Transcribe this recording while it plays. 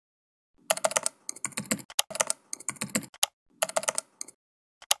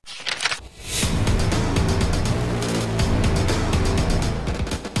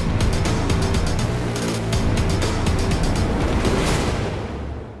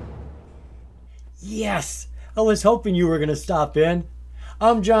Yes, I was hoping you were going to stop in.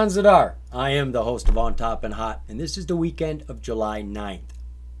 I'm John Zidar. I am the host of On Top and Hot, and this is the weekend of July 9th.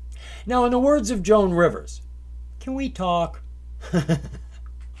 Now, in the words of Joan Rivers, can we talk?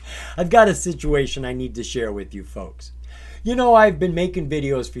 I've got a situation I need to share with you folks. You know, I've been making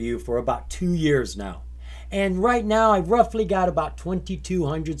videos for you for about 2 years now. And right now, I've roughly got about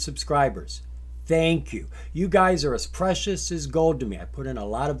 2,200 subscribers. Thank you. You guys are as precious as gold to me. I put in a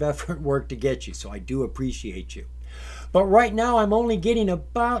lot of effort and work to get you, so I do appreciate you. But right now, I'm only getting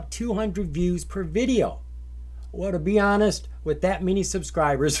about 200 views per video. Well, to be honest, with that many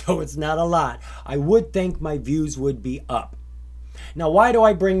subscribers, though it's not a lot, I would think my views would be up. Now, why do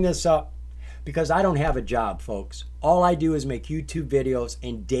I bring this up? Because I don't have a job, folks. All I do is make YouTube videos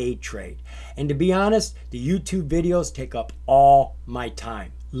and day trade. And to be honest, the YouTube videos take up all my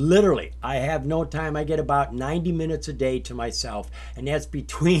time. Literally, I have no time. I get about 90 minutes a day to myself, and that's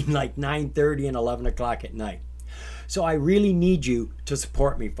between like 9:30 and 11 o'clock at night. So I really need you to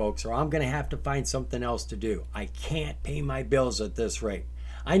support me, folks, or I'm going to have to find something else to do. I can't pay my bills at this rate.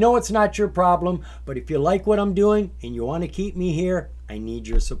 I know it's not your problem, but if you like what I'm doing and you want to keep me here, I need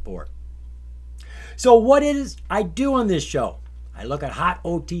your support. So what is I do on this show? I look at hot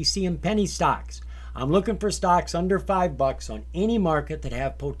OTC and penny stocks. I'm looking for stocks under $5 on any market that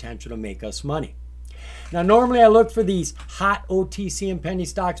have potential to make us money. Now, normally I look for these hot OTC and penny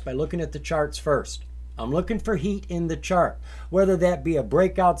stocks by looking at the charts first. I'm looking for heat in the chart, whether that be a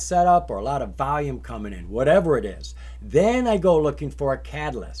breakout setup or a lot of volume coming in, whatever it is. Then I go looking for a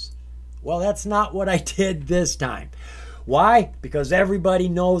catalyst. Well, that's not what I did this time. Why? Because everybody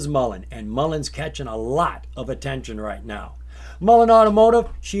knows Mullen, and Mullen's catching a lot of attention right now. Mullen Automotive,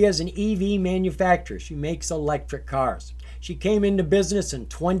 she is an EV manufacturer. She makes electric cars. She came into business in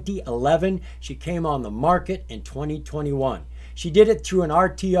 2011. She came on the market in 2021. She did it through an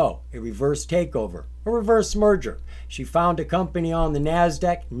RTO, a reverse takeover, a reverse merger. She found a company on the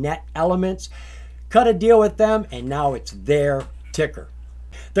NASDAQ, Net Elements, cut a deal with them, and now it's their ticker.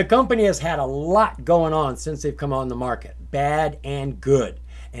 The company has had a lot going on since they've come on the market, bad and good.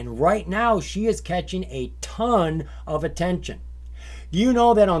 And right now, she is catching a ton of attention. Do you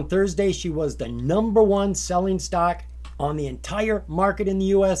know that on Thursday, she was the #1 selling stock on the entire market in the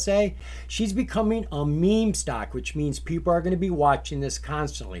USA? She's becoming a meme stock, which means people are going to be watching this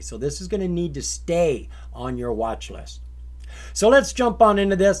constantly. So this is going to need to stay on your watch list. So let's jump on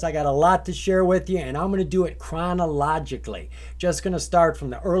into this. I got a lot to share with you, and I'm going to do it chronologically. Just going to start from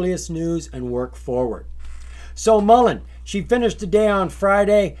the earliest news and work forward. So Mullen, she finished the day on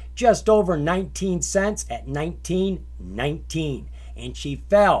Friday just over 19 cents at 19.19, and she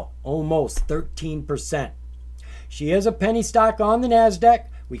fell almost 13%. She is a penny stock on the NASDAQ.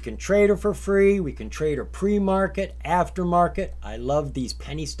 We can trade her for free. We can trade her pre-market, aftermarket. I love these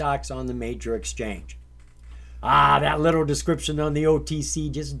penny stocks on the major exchange. That little description on the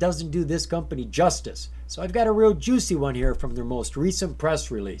OTC just doesn't do this company justice. So I've got a real juicy one here from their most recent press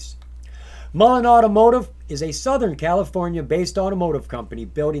release. Mullen Automotive is a Southern California-based automotive company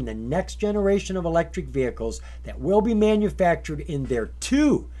building the next generation of electric vehicles that will be manufactured in their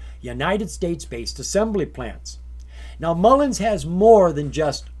 2 United States-based assembly plants. Now, Mullen's has more than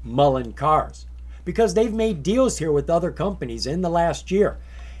just Mullen cars, because they've made deals here with other companies in the last year.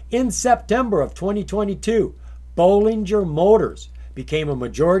 In September of 2022, Bollinger Motors became a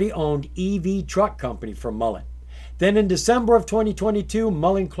majority-owned EV truck company for Mullen. Then in December of 2022,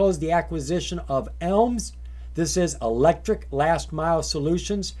 Mullen closed the acquisition of ELMS. This is Electric Last Mile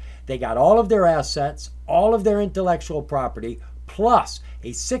Solutions. They got all of their assets, all of their intellectual property, plus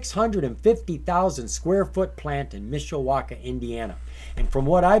a 650,000 square foot plant in Mishawaka, Indiana. And from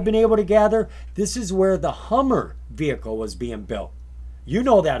what I've been able to gather, this is where the Hummer vehicle was being built. You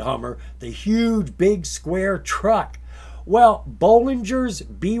know that Hummer, the huge big square truck. Well, Bollinger's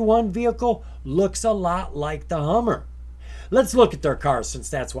B1 vehicle looks a lot like the Hummer. Let's look at their cars since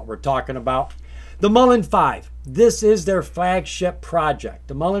that's what we're talking about. The MULN 5. This is their flagship project.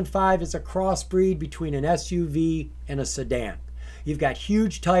 The MULN 5 is a crossbreed between an SUV and a sedan. You've got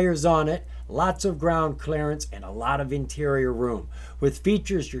huge tires on it, lots of ground clearance, and a lot of interior room with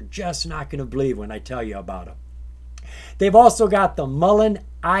features you're just not going to believe when I tell you about them. They've also got the MULN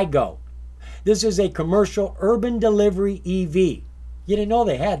iGo. This is a commercial urban delivery EV. You didn't know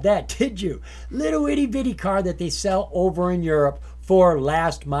they had that, did you? Little itty bitty car that they sell over in Europe for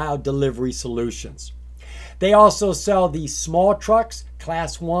last mile delivery solutions. They also sell these small trucks,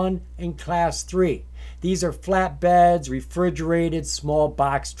 Class 1 and Class 3. These are flatbeds, refrigerated, small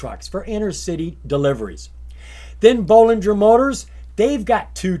box trucks for inner city deliveries. Then Bollinger Motors, they've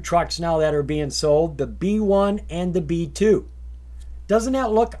got 2 trucks now that are being sold, the B1 and the B2. Doesn't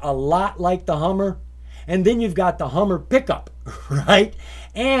that look a lot like the Hummer? And then you've got the Hummer pickup, right?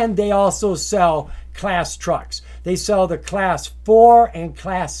 And they also sell class trucks. They sell the class 4 and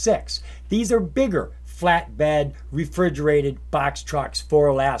class 6. These are bigger flatbed, refrigerated box trucks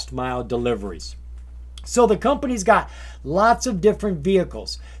for last mile deliveries. So the company's got lots of different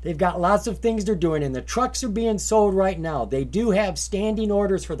vehicles. They've got lots of things they're doing, and the trucks are being sold right now. They do have standing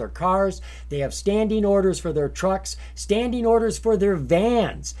orders for their cars. They have standing orders for their trucks, standing orders for their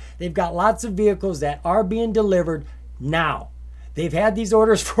vans. They've got lots of vehicles that are being delivered now. They've had these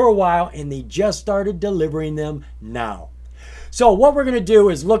orders for a while, and they just started delivering them now. So what we're going to do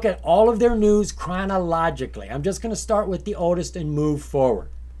is look at all of their news chronologically. I'm just going to start with the oldest and move forward.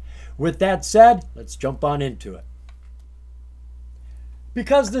 With that said, let's jump on into it.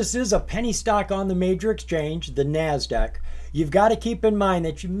 Because this is a penny stock on the major exchange, the NASDAQ, you've got to keep in mind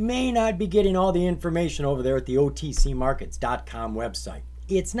that you may not be getting all the information over there at the OTCmarkets.com website.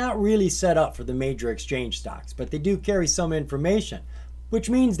 It's not really set up for the major exchange stocks, but they do carry some information, which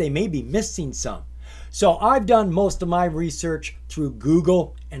means they may be missing some. So I've done most of my research through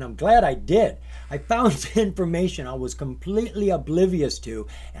Google, and I'm glad I did. I found information I was completely oblivious to,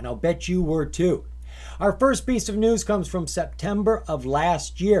 and I'll bet you were too. Our first piece of news comes from September of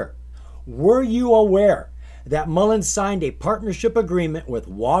last year. Were you aware that Mullen signed a partnership agreement with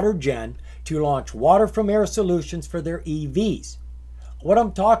WaterGen to launch water from air solutions for their EVs? What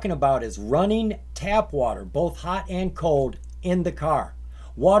I'm talking about is running tap water, both hot and cold, in the car.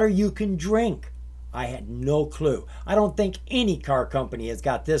 Water you can drink. I had no clue. I don't think any car company has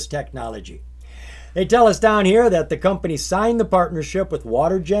got this technology. They tell us down here that the company signed the partnership with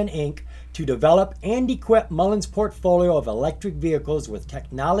WaterGen Inc. to develop and equip Mullen's portfolio of electric vehicles with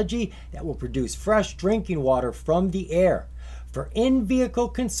technology that will produce fresh drinking water from the air for in-vehicle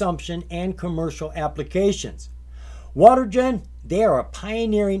consumption and commercial applications. WaterGen, they are a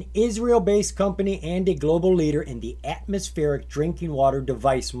pioneering Israel-based company and a global leader in the atmospheric drinking water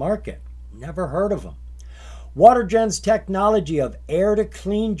device market. Never heard of them. WaterGen's technology of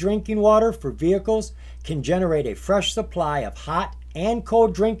air-to-clean drinking water for vehicles can generate a fresh supply of hot and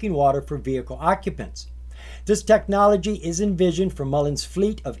cold drinking water for vehicle occupants. This technology is envisioned for Mullen's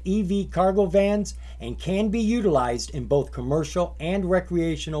fleet of EV cargo vans and can be utilized in both commercial and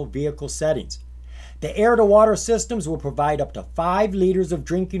recreational vehicle settings. The air-to-water systems will provide up to 5 liters of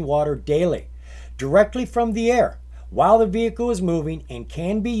drinking water daily, directly from the air, while the vehicle is moving, and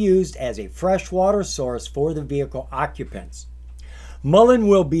can be used as a fresh water source for the vehicle occupants. Mullen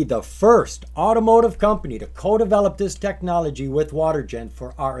will be the first automotive company to co-develop this technology with WaterGen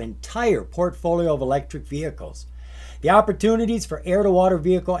for our entire portfolio of electric vehicles. The opportunities for air-to-water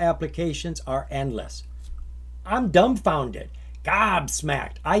vehicle applications are endless. I'm dumbfounded,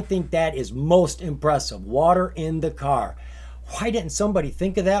 gobsmacked. I think that is most impressive. Water in the car. Why didn't somebody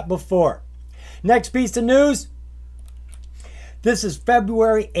think of that before? Next piece of news. This is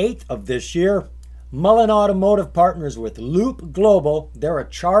February 8th of this year. Mullen Automotive partners with Loop Global, they're a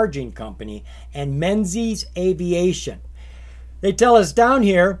charging company, and Menzies Aviation. They tell us down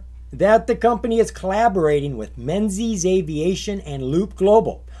here that the company is collaborating with Menzies Aviation and Loop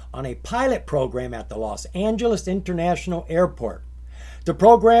Global on a pilot program at the Los Angeles International Airport. The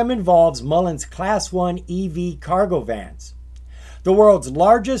program involves Mullen's Class 1 EV cargo vans. The world's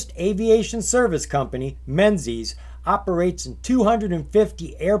largest aviation service company, Menzies, operates in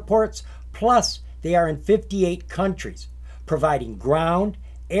 250 airports, plus they are in 58 countries, providing ground,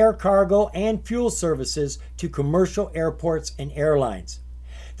 air cargo, and fuel services to commercial airports and airlines.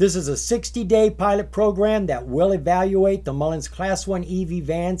 This is a 60-day pilot program that will evaluate the Mullen's Class 1 EV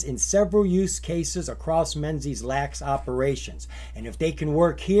vans in several use cases across Menzies' LAX operations. And if they can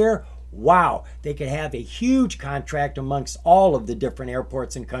work here, wow, they could have a huge contract amongst all of the different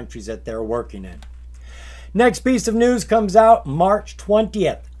airports and countries that they're working in. Next piece of news comes out March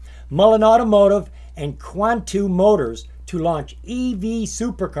 20th. Mullen Automotive and Quantu Motors to launch EV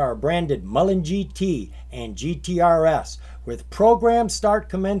supercar branded Mullen GT and GTRS, with program start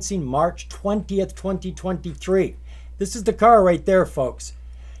commencing March 20th, 2023. This is the car right there, folks.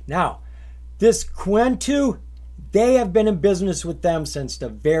 Now, this Quantu, they have been in business with them since the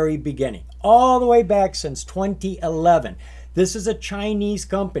very beginning, all the way back since 2011. This is a Chinese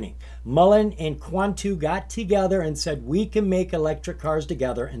company. Mullen and Quantu got together and said, we can make electric cars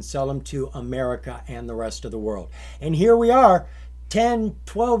together and sell them to America and the rest of the world. And here we are, 10,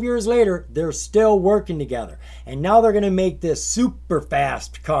 12 years later, they're still working together. And now they're going to make this super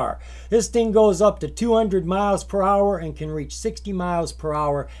fast car. This thing goes up to 200 miles per hour and can reach 60 miles per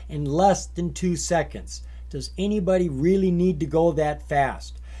hour in less than 2 seconds. Does anybody really need to go that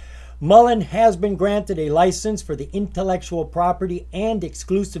fast? Mullen has been granted a license for the intellectual property and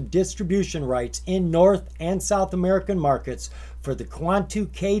exclusive distribution rights in North and South American markets for the Quantu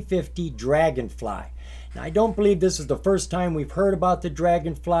K50 Dragonfly. Now, I don't believe this is the first time we've heard about the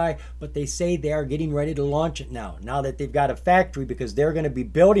Dragonfly, but they say they are getting ready to launch it now that they've got a factory, because they're going to be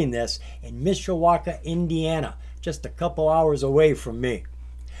building this in Mishawaka, Indiana, just a couple hours away from me.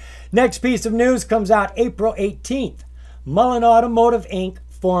 Next piece of news comes out April 18th. Mullen Automotive Inc.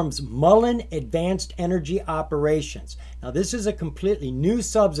 forms Mullen Advanced Energy Operations. Now, this is a completely new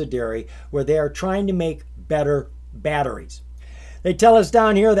subsidiary where they are trying to make better batteries. They tell us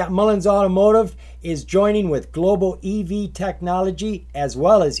down here that Mullen's Automotive is joining with Global EV Technology as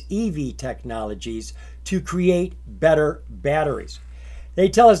well as EV Technologies to create better batteries. They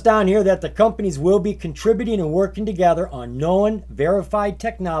tell us down here that the companies will be contributing and working together on known, verified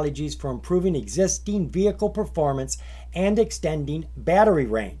technologies for improving existing vehicle performance and extending battery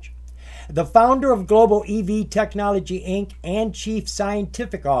range. The founder of Global EV Technology Inc. and Chief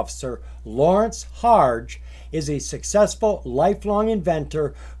Scientific Officer Lawrence Harge is a successful lifelong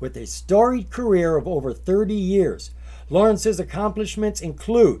inventor with a storied career of over 30 years. Lawrence's accomplishments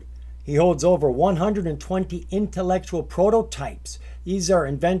include: he holds over 120 intellectual prototypes. These are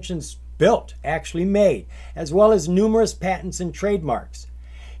inventions built, actually made, as well as numerous patents and trademarks.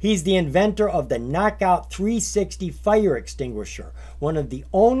 He's the inventor of the Knockout 360 fire extinguisher, one of the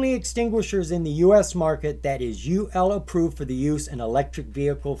only extinguishers in the U.S. market that is UL approved for the use in electric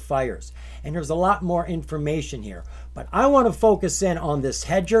vehicle fires. And there's a lot more information here, but I want to focus in on this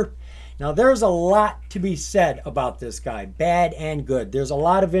hedger. Now, there's a lot to be said about this guy, bad and good. There's a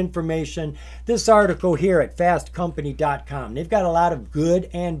lot of information. This article here at fastcompany.com, they've got a lot of good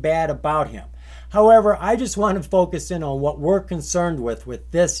and bad about him. However, I just want to focus in on what we're concerned with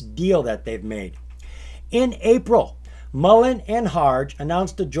this deal that they've made. In April, Mullen and Harge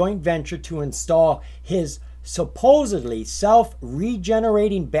announced a joint venture to install his supposedly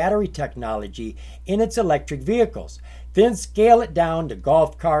self-regenerating battery technology in its electric vehicles, then scale it down to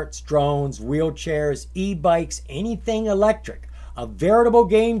golf carts, drones, wheelchairs, e-bikes, anything electric. A veritable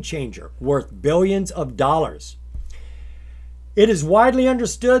game changer worth billions of dollars. It is widely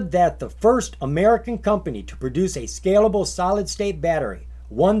understood that the first American company to produce a scalable solid-state battery,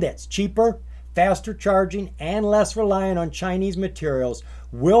 one that's cheaper, faster charging, and less reliant on Chinese materials,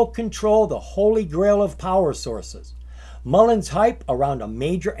 will control the holy grail of power sources. Mullen's hype around a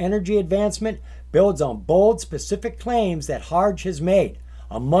major energy advancement builds on bold, specific claims that Harge has made.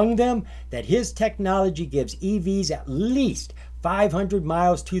 Among them, that his technology gives EVs at least 500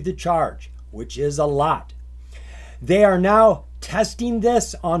 miles to the charge, which is a lot. They are now testing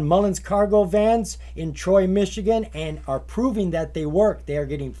this on Mullen's cargo vans in Troy, Michigan, and are proving that they work. They are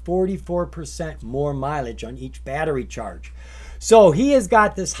getting 44% more mileage on each battery charge. So he has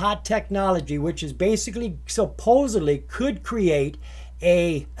got this hot technology, which is basically supposedly could create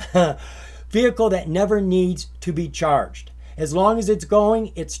a vehicle that never needs to be charged. As long as it's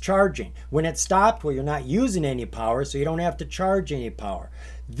going, it's charging. When it's stopped, well, you're not using any power, so you don't have to charge any power.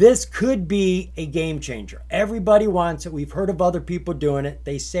 This could be a game changer. Everybody wants it. We've heard of other people doing it.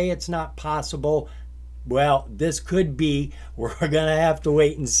 They say it's not possible. Well, this could be. We're going to have to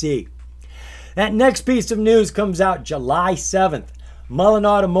wait and see. That next piece of news comes out July 7th. Mullen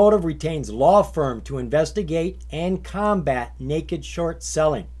Automotive retains law firm to investigate and combat naked short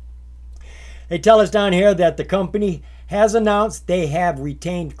selling. They tell us down here that the company has announced they have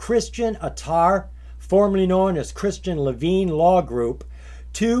retained Christian Attar, formerly known as Christian Levine Law Group,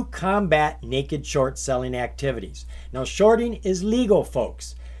 to combat naked short selling activities. Now, shorting is legal,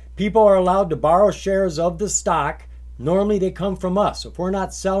 folks. People are allowed to borrow shares of the stock. Normally, they come from us. If we're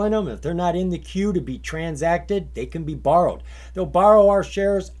not selling them, if they're not in the queue to be transacted, they can be borrowed. They'll borrow our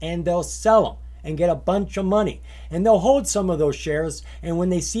shares and they'll sell them and get a bunch of money. And they'll hold some of those shares, and when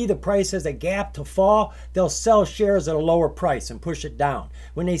they see the price has a gap to fall, they'll sell shares at a lower price and push it down.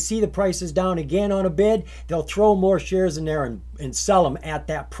 When they see the price is down again on a bid, they'll throw more shares in there and sell them at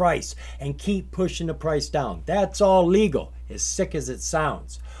that price and keep pushing the price down. That's all legal, as sick as it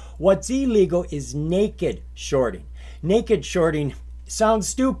sounds. What's illegal is naked shorting. Naked shorting sounds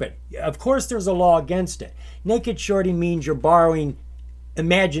stupid. Of course there's a law against it. Naked shorting means you're borrowing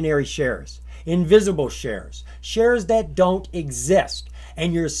imaginary shares, invisible shares, shares that don't exist,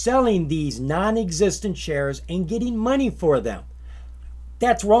 and you're selling these non-existent shares and getting money for them.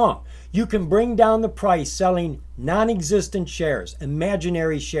 That's wrong. You can bring down the price selling non-existent shares,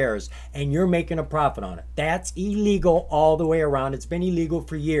 imaginary shares, and you're making a profit on it. That's illegal all the way around. It's been illegal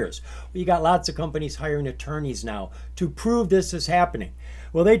for years. You got lots of companies hiring attorneys now to prove this is happening.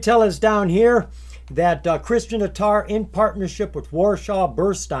 Well, they tell us down here that Christian Attar, in partnership with Warshaw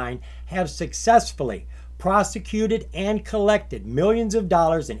Burstein, have successfully prosecuted and collected millions of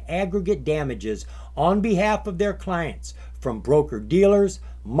dollars in aggregate damages on behalf of their clients from broker-dealers,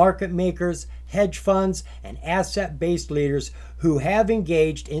 market makers, hedge funds, and asset-based leaders who have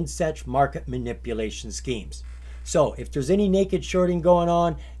engaged in such market manipulation schemes. So if there's any naked shorting going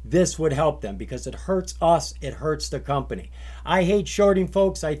on, this would help them because it hurts us, it hurts the company. I hate shorting,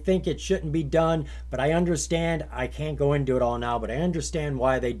 folks. I think it shouldn't be done, but I understand. I can't go into it all now, but I understand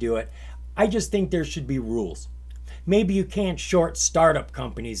why they do it. I just think there should be rules. Maybe you can't short startup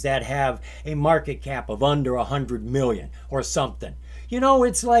companies that have a market cap of under 100 million or something. You know,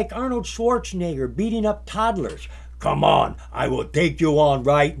 it's like Arnold Schwarzenegger beating up toddlers. Come on, I will take you on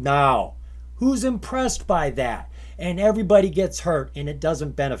right now. Who's impressed by that? And everybody gets hurt, and it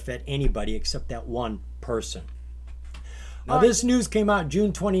doesn't benefit anybody except that one person. Now, this news came out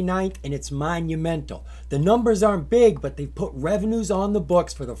June 29th, and it's monumental. The numbers aren't big, but they've put revenues on the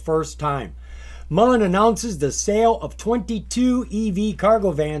books for the first time. Mullen announces the sale of 22 EV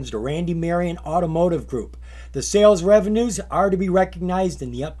cargo vans to Randy Marion Automotive Group. The sales revenues are to be recognized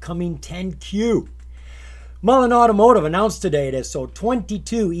in the upcoming 10Q. Mullen Automotive announced today it has sold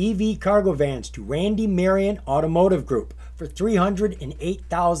 22 EV cargo vans to Randy Marion Automotive Group for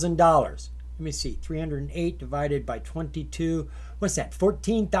 $308,000. Let me see, 308 divided by 22. What's that?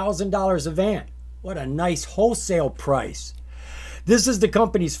 $14,000 a van. What a nice wholesale price. This is the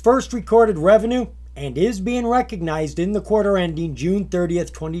company's first recorded revenue and is being recognized in the quarter ending June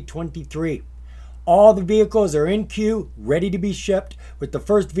 30th, 2023. All the vehicles are in queue, ready to be shipped, with the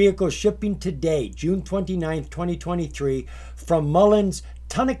first vehicle shipping today, June 29th, 2023, from Mullen's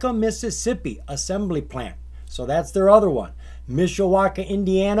Tunica, Mississippi assembly plant. So that's their other one, Mishawaka,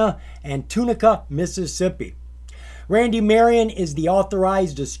 Indiana, and Tunica, Mississippi. Randy Marion is the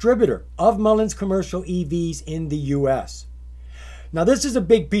authorized distributor of Mullen's commercial EVs in the U.S. Now, this is a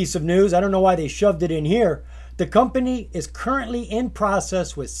big piece of news. I don't know why they shoved it in here. The company is currently in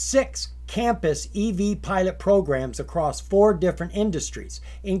process with 6 campus EV pilot programs across 4 different industries,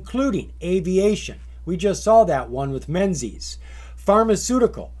 including aviation. We just saw that one with Menzies,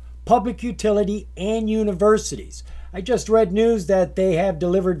 pharmaceutical, public utility, and universities. I just read news that they have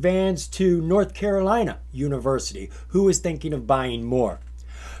delivered vans to North Carolina University, who is thinking of buying more.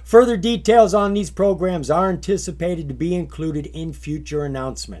 Further details on these programs are anticipated to be included in future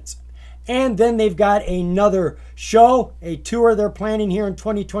announcements. And then they've got another show, a tour they're planning here in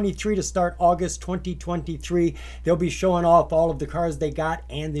 2023 to start August 2023. They'll be showing off all of the cars they got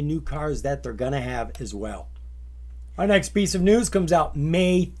and the new cars that they're going to have as well. Our next piece of news comes out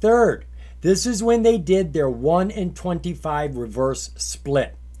May 3rd. This is when they did their 1-in-25 reverse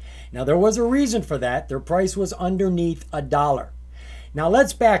split. Now, there was a reason for that. Their price was underneath $1. Now,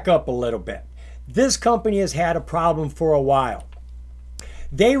 let's back up a little bit. This company has had a problem for a while.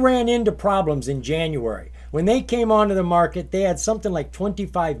 They ran into problems in January. When they came onto the market, they had something like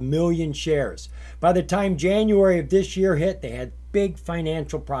 25 million shares. By the time January of this year hit, they had big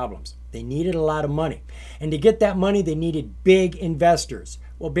financial problems. They needed a lot of money. And to get that money, they needed big investors.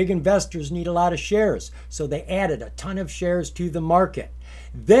 Well, big investors need a lot of shares, so they added a ton of shares to the market.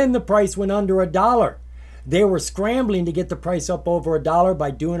 Then the price went under $1. They were scrambling to get the price up over $1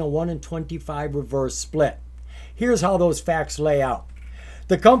 by doing a 1-in-25 reverse split. Here's how those facts lay out.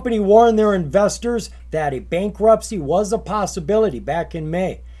 The company warned their investors that a bankruptcy was a possibility back in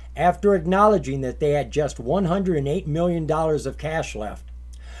May, after acknowledging that they had just $108 million of cash left.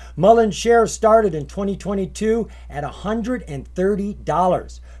 Mullen shares started in 2022 at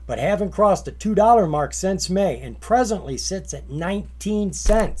 $130, but haven't crossed the $2 mark since May and presently sits at 19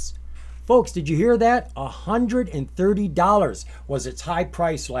 cents. Folks, did you hear that? $130 was its high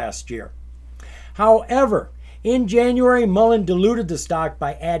price last year. However, in January, Mullen diluted the stock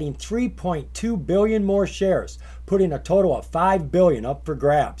by adding 3.2 billion more shares, putting a total of 5 billion up for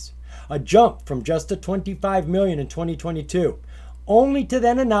grabs, a jump from just the 25 million in 2022, only to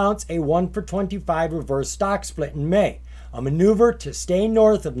then announce a 1-for-25 reverse stock split in May, a maneuver to stay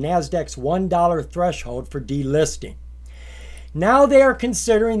north of Nasdaq's $1 threshold for delisting. Now they are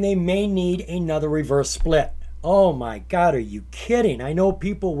considering they may need another reverse split. Oh my God, are you kidding? I know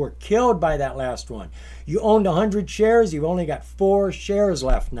people were killed by that last one. You owned 100 shares, you've only got 4 shares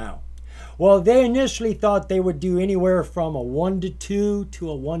left now. Well, they initially thought they would do anywhere from a 1-to-2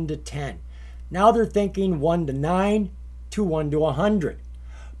 to a 1-to-10. Now they're thinking 1-to-9 to 1-to-100.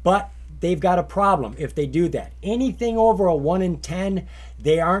 But they've got a problem if they do that. Anything over a 1 in 10,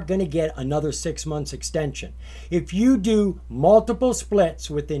 they aren't going to get another 6 months extension. If you do multiple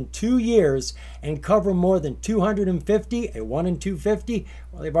splits within 2 years and cover more than 250, a 1 in 250,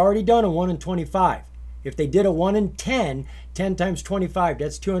 well, they've already done a 1 in 25. If they did a 1 in 10, 10 times 25,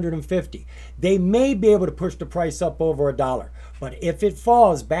 that's 250. They may be able to push the price up over $1. But if it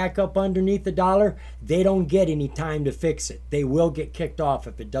falls back up underneath $1, they don't get any time to fix it. They will get kicked off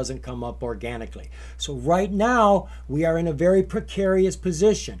if it doesn't come up organically. So right now, we are in a very precarious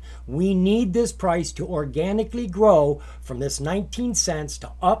position. We need this price to organically grow from this 19 cents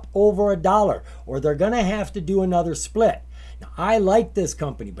to up over $1, or they're going to have to do another split. Now, I like this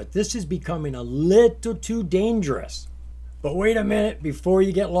company, but this is becoming a little too dangerous. But wait a minute, before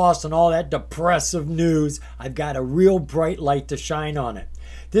you get lost in all that depressive news, I've got a real bright light to shine on it.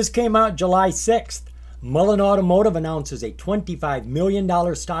 This came out July 6th. Mullen Automotive announces a $25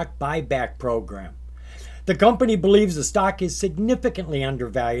 million stock buyback program. The company believes the stock is significantly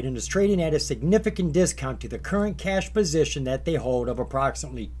undervalued and is trading at a significant discount to the current cash position that they hold of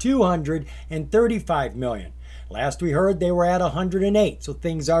approximately $235 million. Last we heard they were at 108, so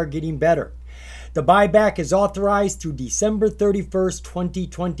things are getting better. The buyback is authorized through December 31st,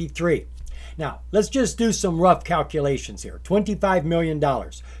 2023. Now, let's just do some rough calculations here. $25 million.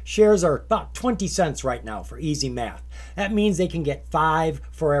 Shares are about 20 cents right now for easy math. That means they can get 5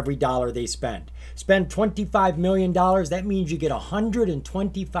 for every dollar they spend. Spend $25 million, that means you get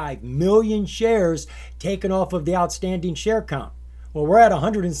 125 million shares taken off of the outstanding share count. Well, we're at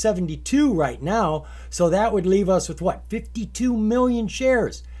 172 right now, so that would leave us with what? 52 million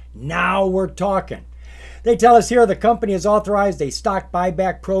shares. Now we're talking. They tell us here the company has authorized a stock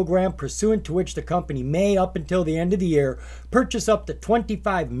buyback program pursuant to which the company may, up until the end of the year, purchase up to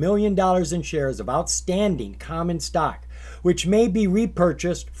 $25 million in shares of outstanding common stock, which may be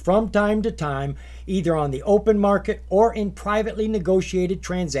repurchased from time to time, either on the open market or in privately negotiated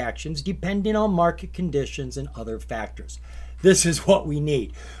transactions, depending on market conditions and other factors. This is what we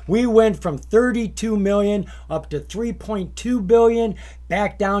need. We went from 32 million up to 3.2 billion,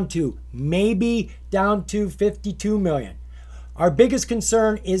 back down to maybe down to 52 million. Our biggest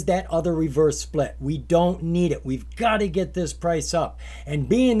concern is that other reverse split. We don't need it. We've got to get this price up. And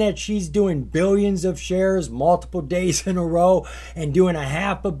being that she's doing billions of shares multiple days in a row and doing a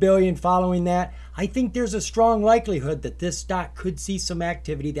 $500 million following that, I think there's a strong likelihood that this stock could see some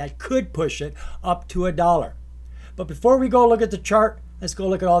activity that could push it up to $1. But before we go look at the chart, let's go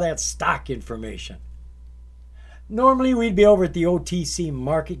look at all that stock information. Normally we'd be over at the OTC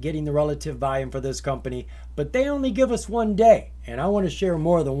market getting the relative volume for this company, but they only give us 1 day, and I want to share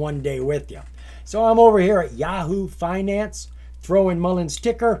more than 1 day with you. So I'm over here at Yahoo Finance, throw in Mullen's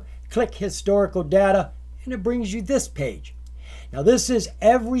ticker, click historical data, and it brings you this page. Now this is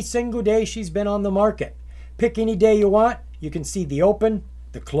every single day she's been on the market. Pick any day you want. You can see the open,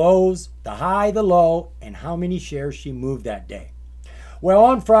 the close, the high, the low, and how many shares she moved that day. Well,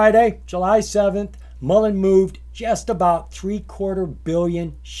 on Friday, July 7th, Mullen moved just about 3/4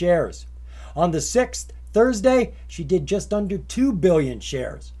 billion shares. On the 6th, Thursday, she did just under 2 billion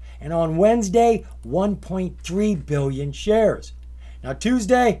shares. And on Wednesday, 1.3 billion shares. Now,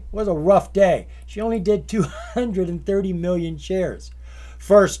 Tuesday was a rough day. She only did 230 million shares.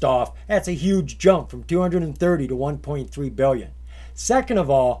 First off, that's a huge jump from 230 to 1.3 billion. Second of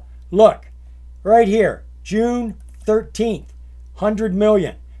all, look, right here, June 13th, 100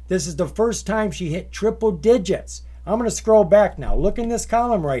 million. This is the first time she hit triple digits. I'm going to scroll back now. Look in this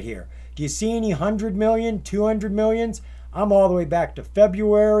column right here. Do you see any 100 million, 200 millions? I'm all the way back to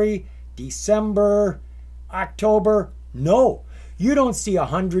February, December, October. No, you don't see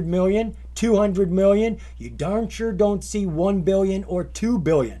 100 million, 200 million. You darn sure don't see 1 billion or 2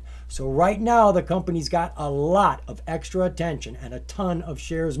 billion. So right now, the company's got a lot of extra attention and a ton of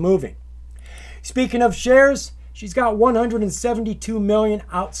shares moving. Speaking of shares, she's got 172 million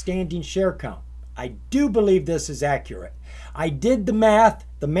outstanding share count. I do believe this is accurate. I did the math.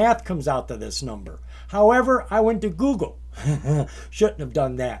 The math comes out to this number. However, I went to Google. Shouldn't have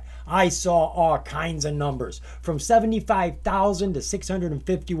done that. I saw all kinds of numbers from 75,000 to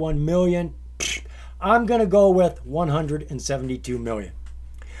 651 million. I'm going to go with 172 million.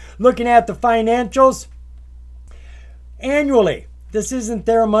 Looking at the financials, annually, this isn't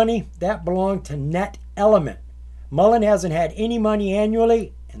their money. That belonged to Net Element. Mullen hasn't had any money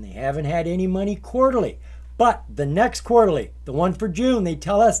annually, and they haven't had any money quarterly. But the next quarterly, the one for June, they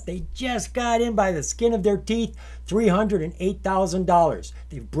tell us they just got in by the skin of their teeth, $308,000.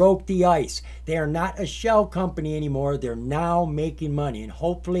 They've broke the ice. They are not a shell company anymore. They're now making money, and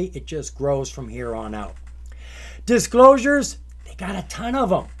hopefully it just grows from here on out. Disclosures, They got a ton of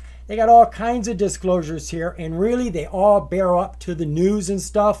them. They got all kinds of disclosures here, and really they all bear up to the news and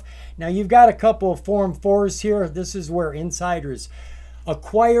stuff. Now you've got a couple of Form 4s here. This is where insiders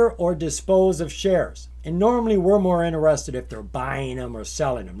acquire or dispose of shares. And normally we're more interested if they're buying them or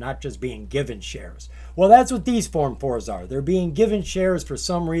selling them, not just being given shares. Well, that's what these Form 4s are. They're being given shares for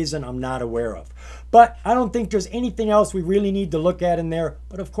some reason I'm not aware of. But I don't think there's anything else we really need to look at in there.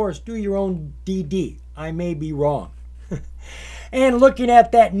 But of course, do your own DD. I may be wrong. And looking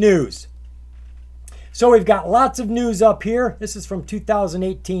at that news. So we've got lots of news up here. This is from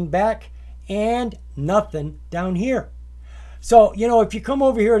 2018 back, and nothing down here. So, you know, if you come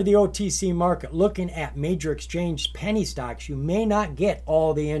over here to the OTC market looking at major exchange penny stocks, you may not get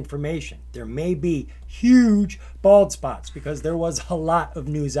all the information. There may be huge bald spots because there was a lot of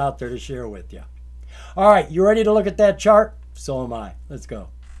news out there to share with you. All right, you ready to look at that chart? So am I. Let's go.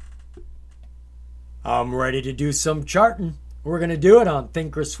 I'm ready to do some charting. We're going to do it on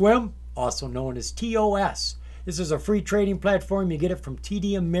Thinkorswim, also known as TOS. This is a free trading platform. You get it from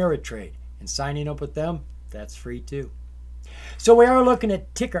TD Ameritrade. And signing up with them, that's free too. So we are looking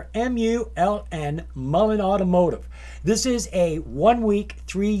at ticker MULN Mullen Automotive. This is a 1 week,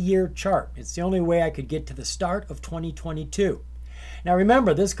 3-year chart. It's the only way I could get to the start of 2022. Now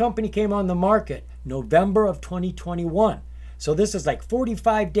remember, this company came on the market November of 2021. So this is like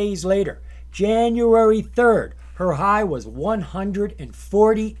 45 days later. January 3rd, her high was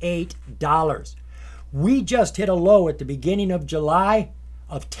 $148. We just hit a low at the beginning of July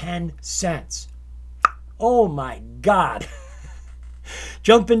of 10 cents. Oh my God.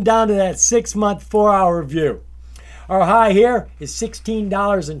 Jumping down to that 6-month, 4-hour view. Our high here is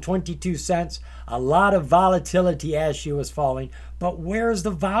 $16.22. A lot of volatility as she was falling. But where's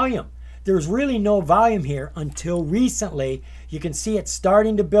the volume? There's really no volume here until recently. You can see it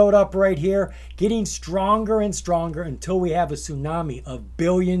starting to build up right here, getting stronger and stronger until we have a tsunami of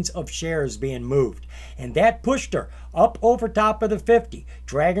billions of shares being moved. And that pushed her up over top of the 50,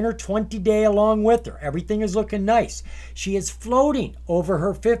 dragging her 20-day along with her. Everything is looking nice. She is floating over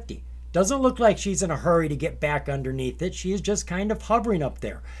her 50. Doesn't look like she's in a hurry to get back underneath it. She is just kind of hovering up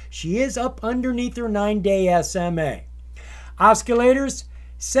there. She is up underneath her 9-day SMA. Oscillators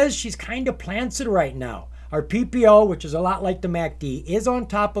says she's kind of planted right now. Our PPO, which is a lot like the MACD, is on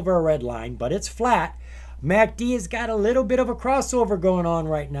top of our red line, but it's flat. MACD has got a little bit of a crossover going on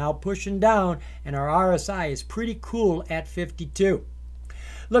right now, pushing down, and our RSI is pretty cool at 52.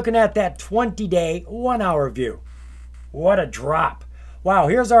 Looking at that 20-day, 1-hour view. What a drop. Wow,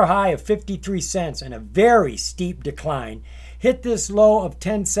 here's our high of 53 cents and a very steep decline. Hit this low of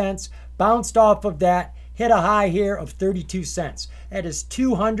 10 cents, bounced off of that, hit a high here of 32 cents. That is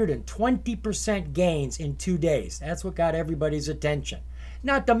 220% gains in 2 days. That's what got everybody's attention.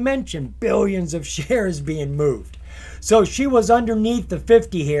 Not to mention billions of shares being moved. So she was underneath the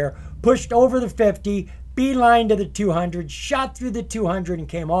 50 here, pushed over the 50, beeline to the 200, shot through the 200 and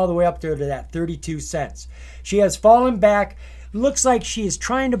came all the way up there to that 32 cents. She has fallen back. Looks like she is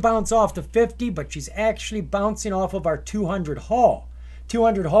trying to bounce off the 50, but she's actually bouncing off of our 200 haul.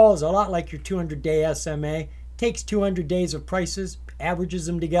 200 haul is a lot like your 200-day SMA. Takes 200 days of prices, averages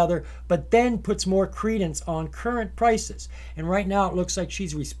them together, but then puts more credence on current prices. And right now it looks like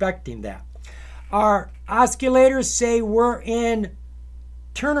she's respecting that. Our oscillators say we're in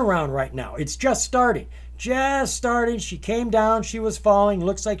turnaround right now. It's just starting. Just starting. She came down. She was falling.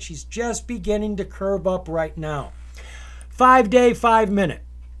 Looks like she's just beginning to curve up right now. 5-day, 5-minute.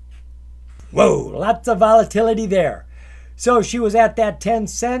 Whoa, lots of volatility there. So she was at that 10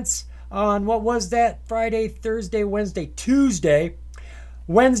 cents on, what was that? Friday, Thursday, Wednesday, Tuesday.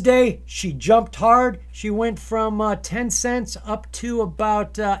 Wednesday, she jumped hard. She went from 10 cents up to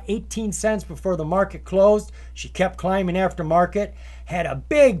about 18 cents before the market closed. She kept climbing after market. Had a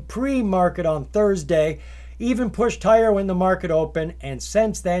big pre-market on Thursday. Even pushed higher when the market opened, and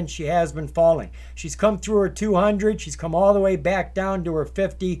since then she has been falling. She's come through her 200. She's come all the way back down to her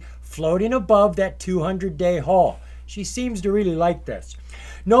 50, floating above that 200-day haul. She seems to really like this.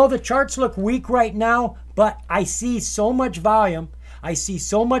 No, the charts look weak right now, but I see so much volume, I see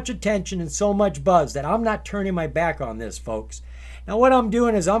so much attention and so much buzz that I'm not turning my back on this, folks. Now what I'm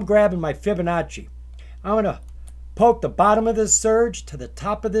doing is I'm grabbing my Fibonacci. I'm going to poke the bottom of this surge to the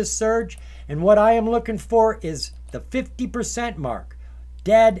top of this surge, and what I am looking for is the 50% mark,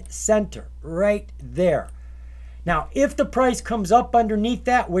 dead center, right there. Now, if the price comes up underneath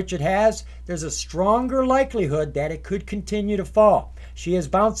that, which it has, there's a stronger likelihood that it could continue to fall. She is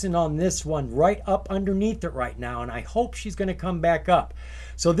bouncing on this one right up underneath it right now, and I hope she's going to come back up.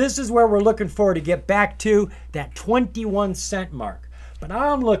 So this is where we're looking for to get back to that 21 cent mark. But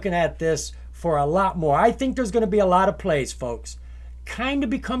I'm looking at this for a lot more. I think there's going to be a lot of plays, folks. Kind of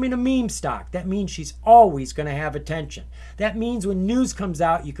becoming a meme stock. That means she's always going to have attention. That means when news comes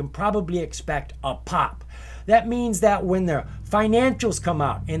out, you can probably expect a pop. That means that when the financials come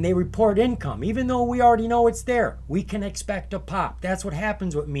out and they report income, even though we already know it's there, we can expect a pop. That's what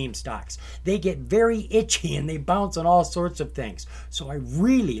happens with meme stocks. They get very itchy and they bounce on all sorts of things. So I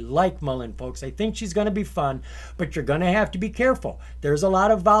really like Mullen, folks. I think she's going to be fun, but you're going to have to be careful. There's a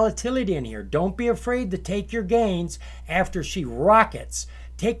lot of volatility in here. Don't be afraid to take your gains after she rockets.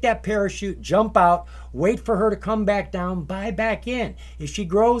 Take that parachute, jump out, wait for her to come back down, buy back in. If she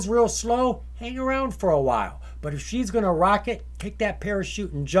grows real slow, hang around for a while. But if she's going to rocket, take that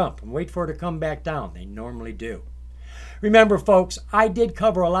parachute and jump and wait for her to come back down. They normally do. Remember, folks, I did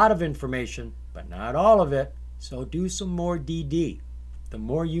cover a lot of information, but not all of it. So do some more DD. The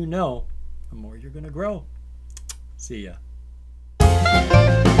more you know, the more you're going to grow. See ya.